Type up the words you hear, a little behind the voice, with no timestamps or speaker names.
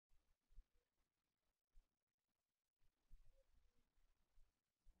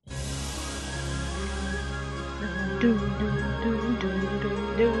ThePoobaa,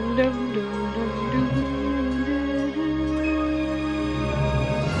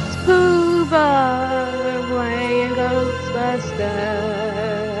 we're playing Ghostbusters.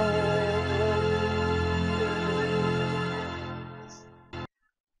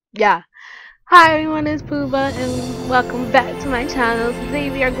 Yeah. Hi everyone, it's Poobah and welcome back to my channel.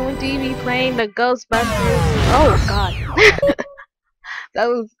 Today we are going to be playing the Ghostbusters. Oh god. That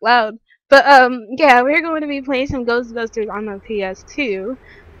was loud. But yeah, we're going to be playing some Ghostbusters on the PS2.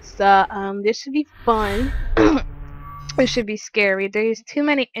 So this should be fun. It should be scary. There's too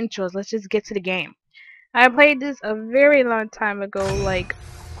many intros. Let's just get to the game. I played this a very long time ago, like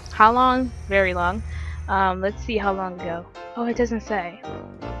how long? Very long. Let's see how long ago. Oh, it doesn't say.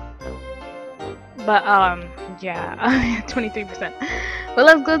 But yeah, 23%. But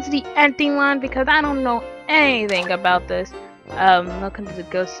let's go to the ending one because I don't know anything about this. Welcome to the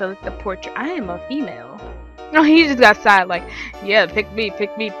ghost. Select the portrait. I am a female. No, he just got sad like, yeah, pick me,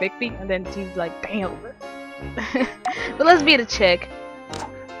 pick me, pick me, and then he's like, damn. But let's be the chick.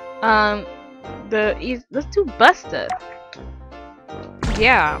 Let's do Buster.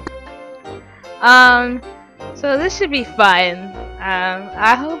 Yeah. So this should be fun.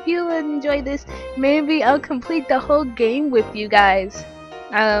 I hope you enjoy this. Maybe I'll complete the whole game with you guys.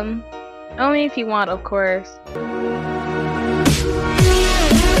 Only if you want, of course.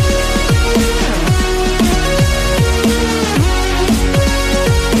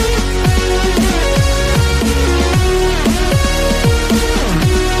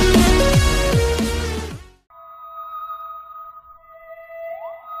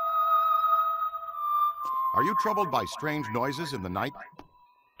 Are you troubled by strange noises in the night?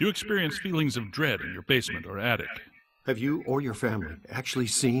 Do you experience feelings of dread in your basement or attic? Have you or your family actually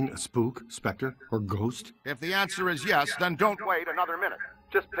seen a spook, specter, or ghost? If the answer is yes, then don't wait another minute.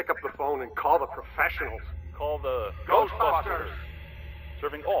 Just pick up the phone and call the professionals. Call the Ghostbusters.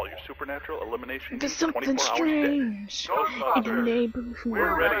 Serving all your supernatural elimination There's needs something 24 hours a day. strange in the neighborhood.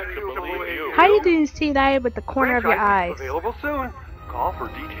 We're ready to believe you. How you didn't see that with the corner of your eyes? Available soon. Call for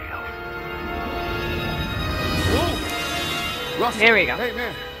details. Russell, There we go. Hey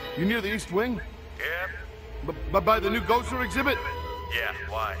man, you near the East Wing? Yeah? But by the new Ghoster exhibit? Yeah,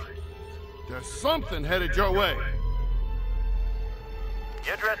 why? There's something headed your way.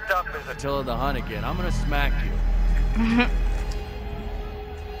 You dressed up as a... Attila the Hun again. I'm gonna smack you.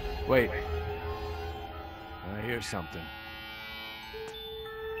 Wait. I hear something.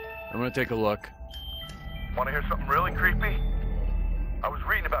 I'm gonna take a look. Want to hear something really creepy? I was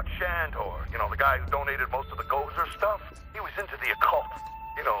reading about Shandor, you know, the guy who donated most of the Gozer stuff. He was into the occult,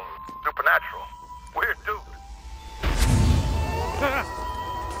 you know, supernatural. Weird dude.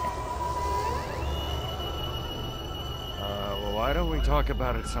 Well, why don't we talk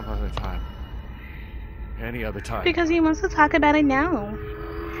about it some other time? Any other time. Because he wants to talk about it now.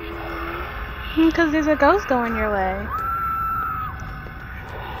 Because there's a ghost going your way.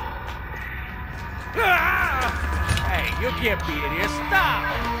 Hey, you can't be in here. Stop!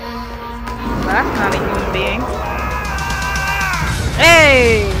 Well, that's not a human being.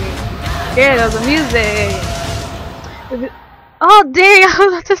 Hey! Here goes the music. Oh dang, I was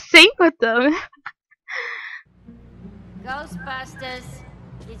about to sing with them. Ghostbusters.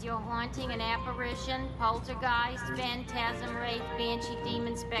 Is your haunting an apparition, poltergeist, phantasm, wraith, banshee,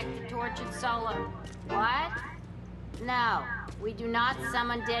 demon, spectre, tortured soul? What? No, we do not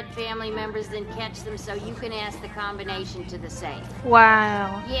summon dead family members then catch them, so you can ask the combination to the safe.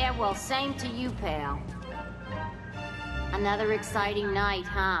 Wow. Yeah, well, same to you, pal. Another exciting night,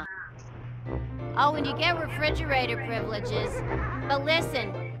 huh? Oh, and you get refrigerator privileges. But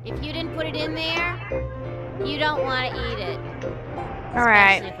listen, if you didn't put it in there, you don't want to eat it.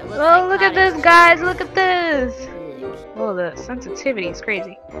 Alright. Oh, look at this, guys. Look at this. Oh, the sensitivity is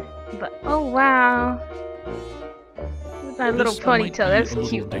crazy. But, oh, wow. Look at my little ponytail. That's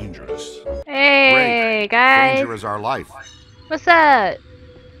cute. Dangerous. Hey, guys. Danger is our life. What's up?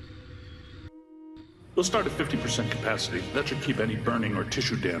 We'll start at 50% capacity. That should keep any burning or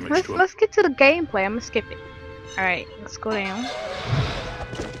tissue damage to it. Let's get to the gameplay. I'm gonna skip it. Alright, let's go down.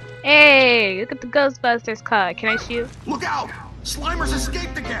 Hey, look at the Ghostbusters car. Can I shoot? Look out! Slimer's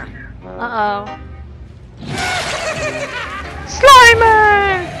escaped again! Uh-oh.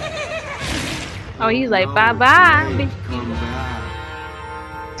 Slimer! Oh, he's like, bye-bye.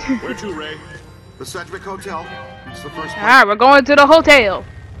 Where to, Ray? The Sedgwick Hotel. It's the first place. Alright, we're going to the hotel.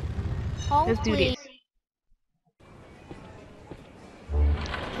 Let's do this.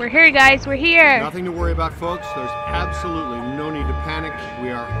 We're here, guys. We're here. Nothing to worry about, folks. There's absolutely no need to panic. We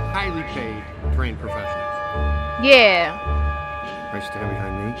are highly paid, trained professionals. Yeah. I stand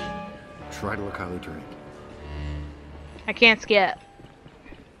behind me. Try to look highly trained. I can't skip.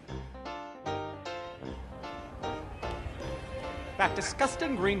 That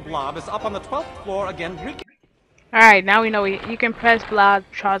disgusting green blob is up on the 12th floor again, reeking. Alright, now we know you can press blob.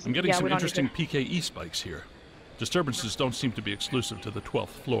 I'm getting some interesting PKE spikes here. Disturbances don't seem to be exclusive to the 12th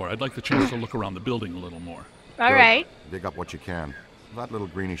floor. I'd like the chance to look around the building a little more. Alright. Dig up what you can. That little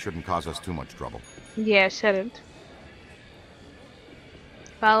greenie shouldn't cause us too much trouble. Yeah, it shouldn't.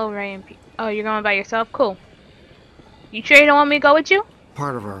 Follow Ray and Pete. Oh, you're going by yourself? Cool. You sure you don't want me to go with you?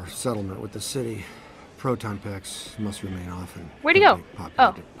 Part of our settlement with the city, proton packs must remain off in Where'd he go?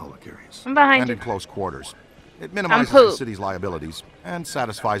 populated public areas. I'm behind And you. in close quarters. It minimizes Poop. the city's liabilities and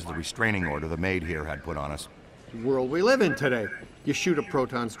satisfies the restraining order the maid here had put on us. The world we live in today. You shoot a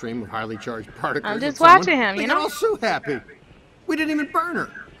proton stream of highly charged particles. I'm just at someone, watching him, they you get know? all so happy. We didn't even burn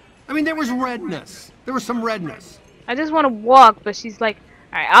her. I mean, there was redness. There was some redness. I just want to walk, but she's like,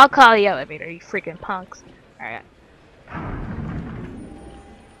 alright, I'll call the elevator, you freaking punks. Alright.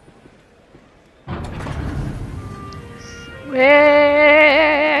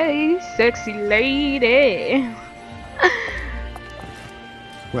 Hey, sexy lady.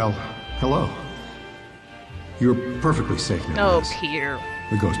 Well, hello. You're perfectly safe now. Oh, Peter.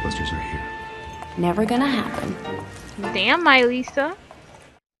 The Ghostbusters are here. Never gonna happen. Damn, my Lisa.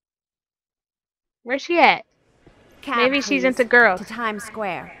 Where's she at? Cab, Maybe she's please, into girls. to Times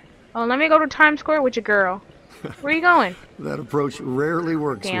Square. Oh, let me go to Times Square with your girl. Where you going? That approach rarely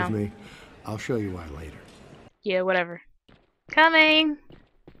works Damn. with me. I'll show you why later. Yeah, whatever. Coming.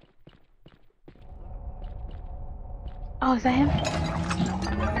 Oh, is that him?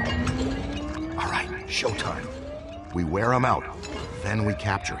 Alright, showtime. We wear him out, then we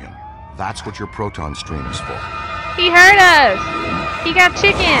capture him. That's what your proton stream is for. He hurt us! He got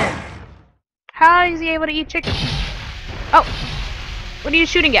chicken! How is he able to eat chicken? Oh! What are you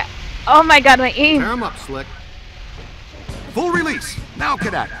shooting at? Oh my god, my aim! Tear him up, Slick. Full release! Now,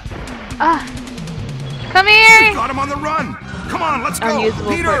 cadet! Ah! Come here! Got him on the run! Come on, let's go!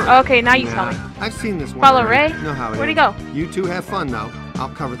 Unusable Peter! for- Okay, now you tell me. I've seen this one. Follow already. Ray? Know how it Where'd he is. go? You two have fun now. I'll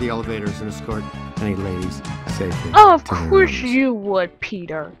cover the elevators and escort any ladies safely. Oh, of to their course rooms. you would,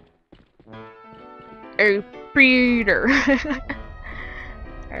 Peter. Oh, Peter.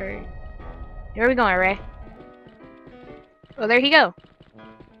 Alright. Where are we going, Ray? Oh, there he go.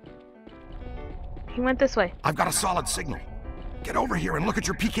 He went this way. I've got a solid signal. Get over here and look at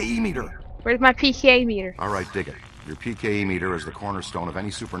your PKE meter. Where's my PKA meter? Alright, dig it. Your PKE meter is the cornerstone of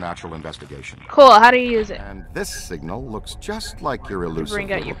any supernatural investigation. Cool, how do you use it? And this signal looks just like your elusive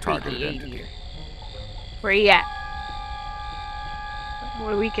Bring out little your target PKA entity. meter. Where you at?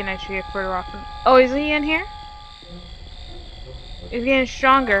 Well, we can actually get further off. Oh, is he in here? He's getting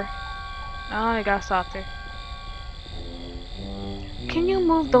stronger. Oh, it got softer. Can you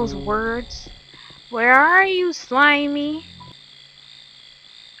move those words? Where are you, slimy?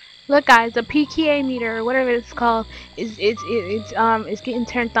 Look, guys, the PKA meter or whatever it's called is it's getting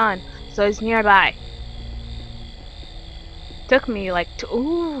turned on, so it's nearby. Took me like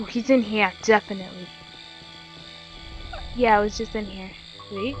ooh, he's in here definitely. Yeah, I was just in here.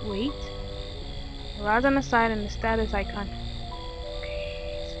 Wait. Arouse on the side and the status icon.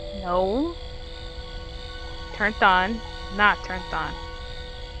 Okay. No. Turned on. Not turned on.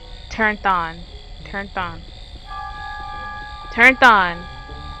 Turned on. Turned on. Turned on.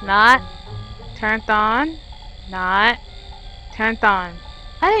 Not. Turned on. Not. Turned on.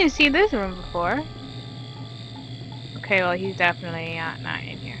 I didn't see this room before. Okay, well he's definitely not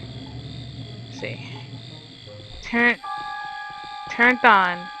in here. Let's see. Turned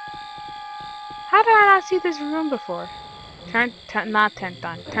on. How did I not see this room before? Not turned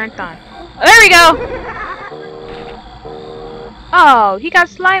on. Turned on. Oh, there we go! Oh, he got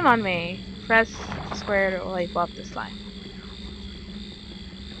slime on me. Press square to wipe off the slime.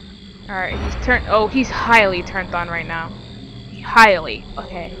 Alright, he's turned. Oh, he's highly turned on right now. Highly.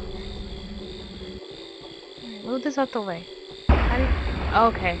 Okay. Alright, move this out the way.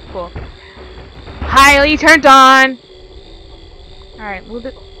 Okay, cool. Highly turned on! Alright, move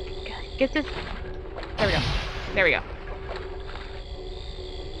it. Get this. There we go. There we go.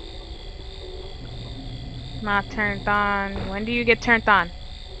 Not turned on. When do you get turned on?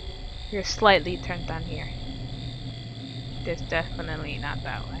 You're slightly turned on here. There's definitely not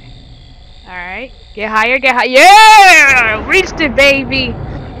that way. Alright. Get higher, get higher. Yeah! Reached it, baby!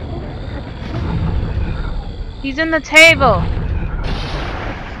 He's in the table.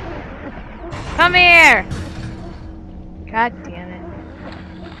 Come here! God damn it.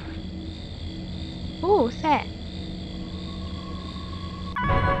 Ooh, what's that?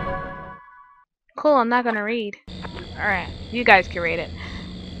 Cool, I'm not gonna read. Alright, you guys can read it.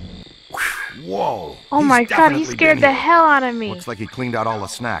 Whoa. Oh he's my god, he definitely scared been the here. hell out of me. Looks like he cleaned out all the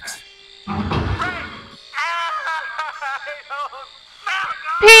snacks.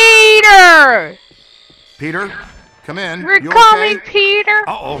 Peter! Peter, come in. We're You coming, okay? Peter!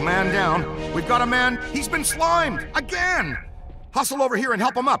 Uh-oh, man down. We've got a man. He's been slimed. Again. Hustle over here and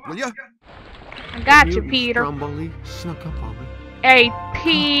help him up, will you? I got you, Peter. Stromboli snuck up on me. Hey,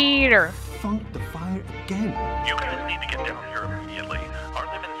 Peter. Funked the fire again. You guys need to get down here immediately. Our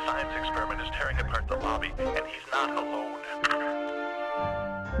living science experiment is tearing apart the lobby, and he's not alone.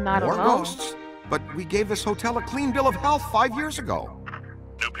 Not More alone. ghosts? But we gave this hotel a clean bill of health 5 years ago.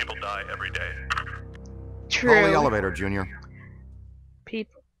 New people die every day. True. Call the elevator, Junior.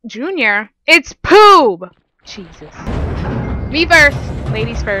 Junior? It's Poob! Jesus. Me first.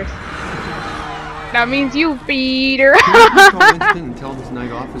 Ladies first. That means you, Peter. Call Winston and tell him his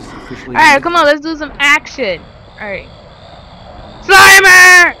night off is officially Alright, ended. come on, let's do some action. Alright.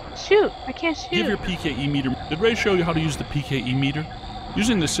 Slimer! Shoot, I can't shoot. Give your PKE meter. Did Ray show you how to use the PKE meter?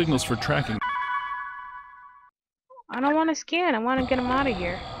 Using the signals for tracking. I don't want to scan, I want to get him out of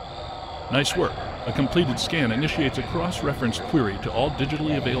here. Nice work. A completed scan initiates a cross-reference query to all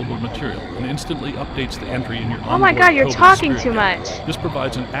digitally available material and instantly updates the entry in your Oh my god, you're COVID talking spirit too guide. much. This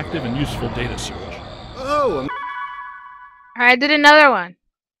provides an active and useful data search. Oh, Alright, I did another one.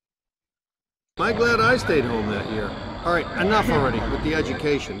 am I glad I stayed home that year. All right, enough already with the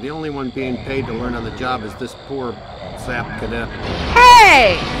education. The only one being paid to learn on the job is this poor sap cadet.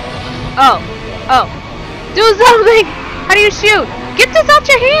 Hey! Oh. Do something! How do you shoot? Get this out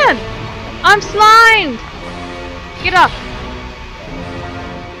your hand! I'm slimed! Get up.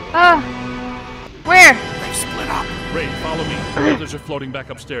 Where? They've split up. Ray, follow me. The others are floating back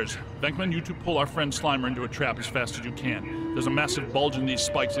upstairs. Venkman, you two pull our friend Slimer into a trap as fast as you can. There's a massive bulge in these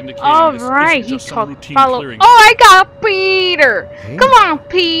spikes indicating this Alright, isn't he just some talked. routine Follow. clearing. Oh, I got Peter! Hey, Come on,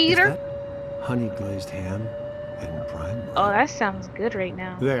 Peter! Is that honey glazed ham and prime? Oh, that sounds good right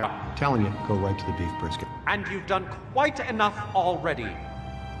now. There, telling you, go right to the beef brisket. And you've done quite enough already.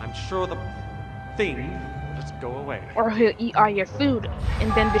 I'm sure the thing will just go away. Or he'll eat all your food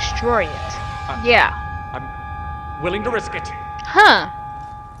and then destroy it. Yeah. I'm willing to risk it. Huh.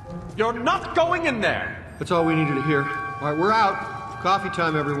 You're not going in there! That's all we needed to hear. All right, we're out. Coffee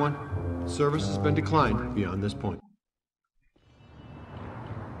time, everyone. Service has been declined beyond this point.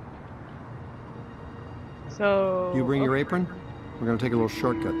 So... You bring your apron? We're gonna take a little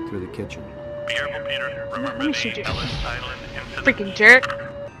shortcut through the kitchen. Be careful, Peter. Remember me shoot you. the Ellis Island incident? Freaking jerk.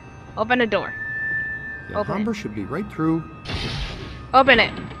 Open the door. The Open it. Humber should be right through. Open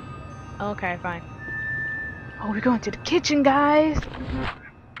it. Okay, fine. Oh, we're going to the kitchen, guys.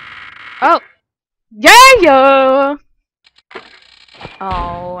 Oh. Yeah!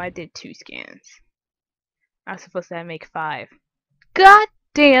 Oh, I did 2 scans. I was supposed to make 5. God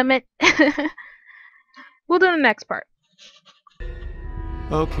damn it. We'll do the next part.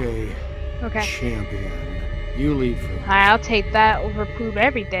 Okay. Okay. Champion. You lead for Alright, I'll take that over poop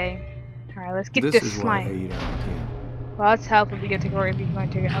every day. Alright, let's get this this is why I slime. hate out of camp. Well, it's help if we get to glory if you're going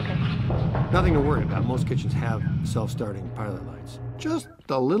to. Okay. Nothing to worry about. Most kitchens have self-starting pilot lights. Just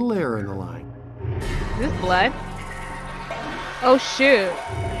a little air in the line. Is this blood? Oh shoot.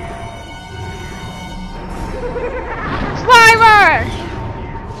 Slimer!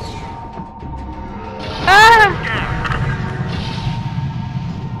 Ah!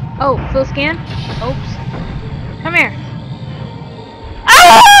 Oh, full scan? Oops. Come here.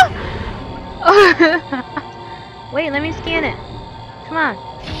 Ah! Wait, let me scan it. Come on.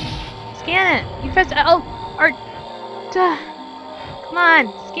 Scan it. You press. Oh! Or. Duh. Come on.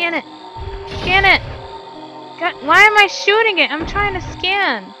 Scan it. Scan it. God, why am I shooting it? I'm trying to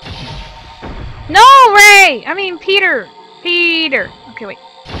scan. No, Ray! I mean, Peter. Peter. Okay, wait.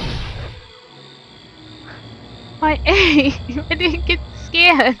 My A. I didn't get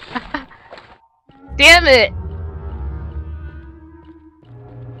scanned. Damn it.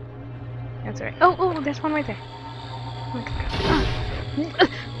 That's alright. Oh, there's one right there. Oh my God.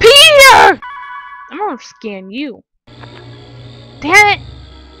 Peter! I'm gonna scan you. Damn it!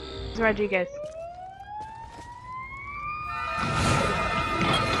 It's Rodriguez.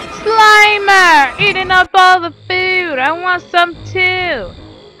 Slimer! Eating up all the food! I want some too!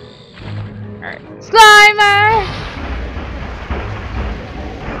 Alright. Slimer!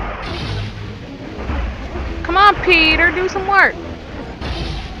 Come on, Peter, do some work!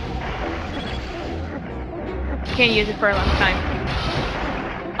 Can't use it for a long time.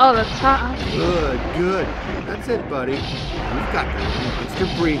 Oh, that's hot. Good. That's it, buddy. You've got that. It's the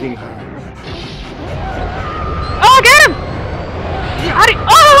breathing hard. Oh, I got him! How do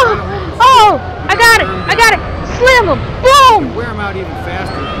oh! I got it! Slam him! Boom! Wear him out even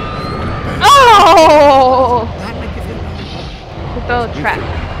faster. Oh! That make you feel better? To throw a trap.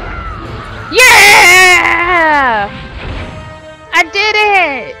 Yeah! I did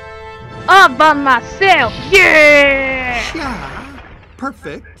it! All by myself. Yeah! Yeah.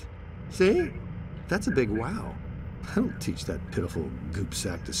 Perfect. See? That's a big wow. I don't teach that pitiful goop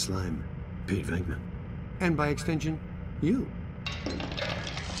sack to slime, Pete Venkman. And by extension, you.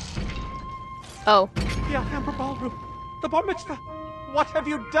 Oh. The Alhambra Ballroom. The bar mitzvah. What have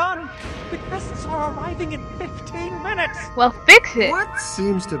you done? The guests are arriving in 15 minutes. Well, fix it. What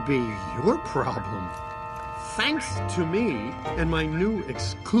seems to be your problem? Thanks to me and my new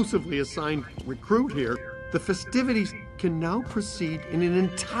exclusively assigned recruit here, the festivities can now proceed in an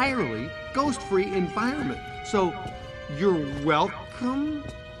entirely ghost-free environment. So, you're welcome,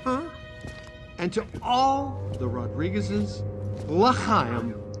 huh? And to all the Rodriguezes,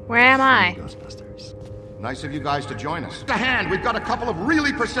 l'chaim. Where am I? Ghostbusters. Nice of you guys to join us. The hand, we've got a couple of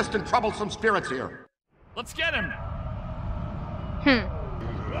really persistent, troublesome spirits here. Let's get him.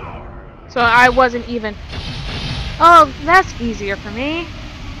 So I wasn't even. Oh, that's easier for me.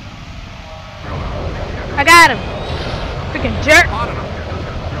 I got him. Freaking jerk.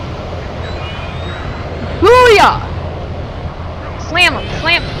 Booyah! Slam him.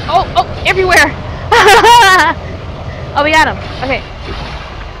 Slam. Oh, everywhere. Oh, we got him. Okay.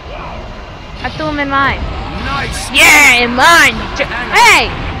 I threw him in mine. Nice. Yeah, in mine. Hey!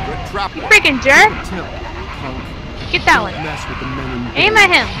 Good trap. You freaking jerk. Get that one. Mess with the men in Aim at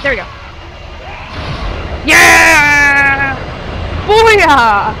him. There we go. Yeah!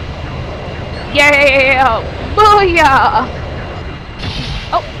 Booyah! Yeah! Booyah!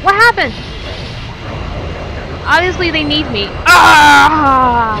 Oh, what happened? Obviously they need me.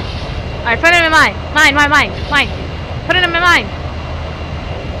 Ah! Alright, put him in mine. Mine. Put him in mine.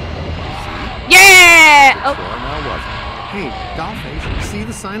 Yeah! Oh. Hey, Dollface, see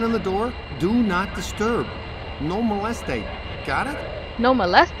the sign on the door? Do not disturb. No moleste. Got it? No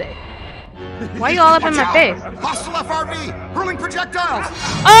moleste. Why are you all up in my face? Hostile FRV! Hurling projectiles!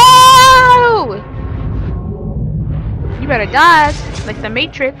 Oh! You better dodge, like the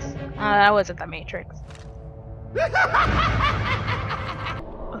Matrix. That wasn't the Matrix.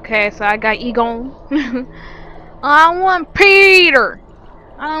 Okay, so I got Egon. I want Peeter.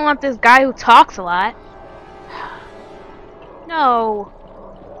 I don't want this guy who talks a lot. No.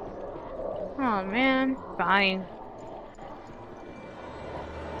 Oh man, fine.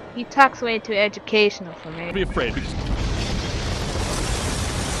 He talks way too educational for me. Don't be afraid.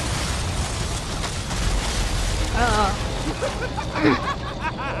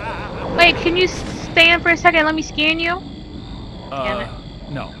 Wait, can you stand for a second? Let me scan you.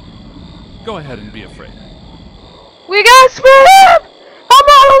 No. Go ahead and be afraid. We got split up! I'm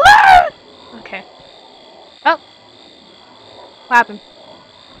all alone! Okay. Oh. What happened?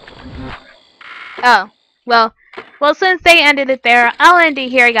 Oh. Well, since they ended it there, I'll end it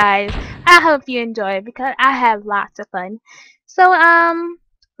here, guys. I hope you enjoyed because I have lots of fun. So,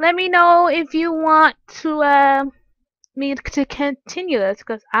 let me know if you want to, me to continue this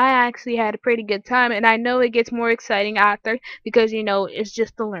because I actually had a pretty good time and I know it gets more exciting after because, you know, it's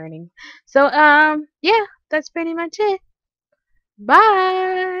just the learning. So, yeah, that's pretty much it.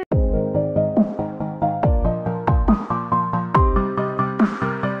 Bye!